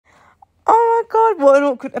God, what an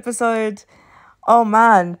awkward episode. Oh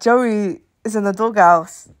man, Joey is in the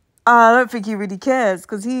doghouse. I don't think he really cares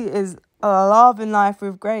because he is loving life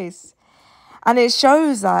with Grace. And it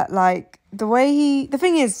shows that, like, the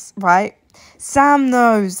thing is, right, Sam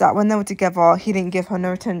knows that when they were together, he didn't give her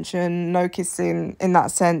no attention, no kissing in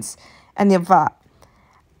that sense, any of that.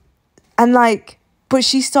 And, like, but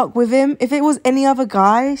she stuck with him. If it was any other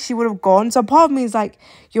guy, she would have gone. So part of me is like,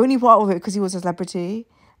 you only put up with it because he was a celebrity.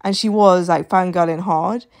 And she was, like, fangirling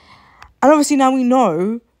hard. And obviously now we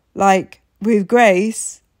know, like, with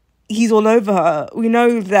Grace, he's all over her. We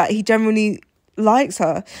know that he generally likes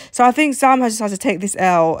her. So I think Sam has just had to take this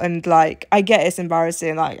L, and, like, I get it's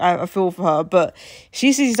embarrassing. Like, I feel for her. But she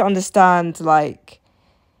just needs to understand, like,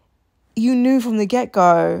 you knew from the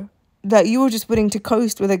get-go that you were just willing to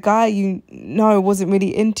coast with a guy you know wasn't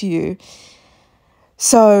really into you.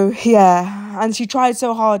 So, yeah. And she tried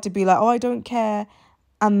so hard to be like, oh, I don't care.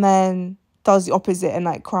 And then does the opposite and,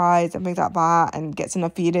 like, cries and things like that and gets in her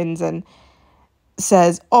feelings and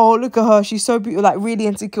says, oh, look at her, she's so beautiful. Like, really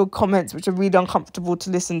insecure comments, which are really uncomfortable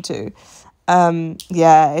to listen to.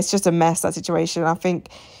 Yeah, it's just a mess, that situation. I think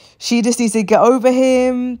she just needs to get over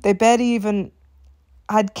him. They barely even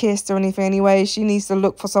had kissed or anything anyway. She needs to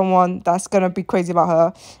look for someone that's going to be crazy about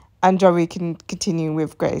her, and Joey can continue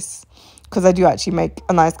with Grace, because they do actually make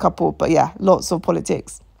a nice couple. But yeah, lots of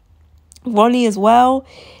politics. Ronnie as well,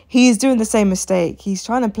 he's doing the same mistake. He's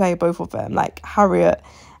trying to play both of them, like Harriet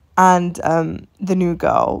and the new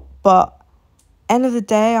girl. But end of the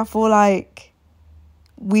day, I feel like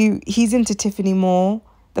he's into Tiffany more.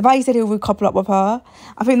 The fact he said he'll recouple up with her,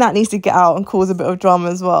 I think that needs to get out and cause a bit of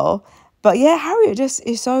drama as well. But yeah, Harriet just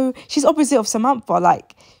is so... She's opposite of Samantha.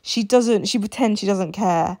 Like, she pretends she doesn't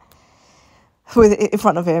care in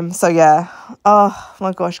front of him. So yeah. Oh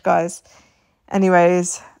my gosh, guys.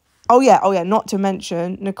 Anyways. Oh yeah, not to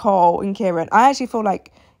mention Nicole and Kieran. I actually feel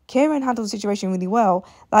like Kieran handled the situation really well.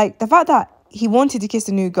 Like, the fact that he wanted to kiss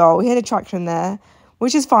the new girl, he had attraction there,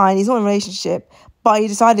 which is fine. He's not in a relationship. But he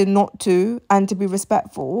decided not to, and to be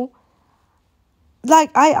respectful.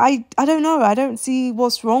 Like, I don't know. I don't see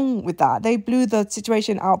what's wrong with that. They blew the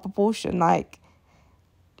situation out of proportion. Like,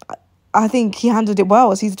 I think he handled it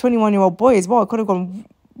well. He's a 21-year-old boy as well. It could have gone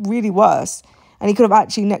really worse. And he could have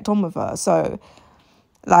actually necked on with her. So,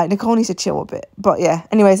 like, Nicole needs to chill a bit. But yeah,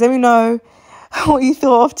 anyways, let me know what you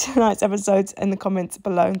thought of tonight's episodes in the comments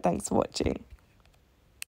below. And thanks for watching.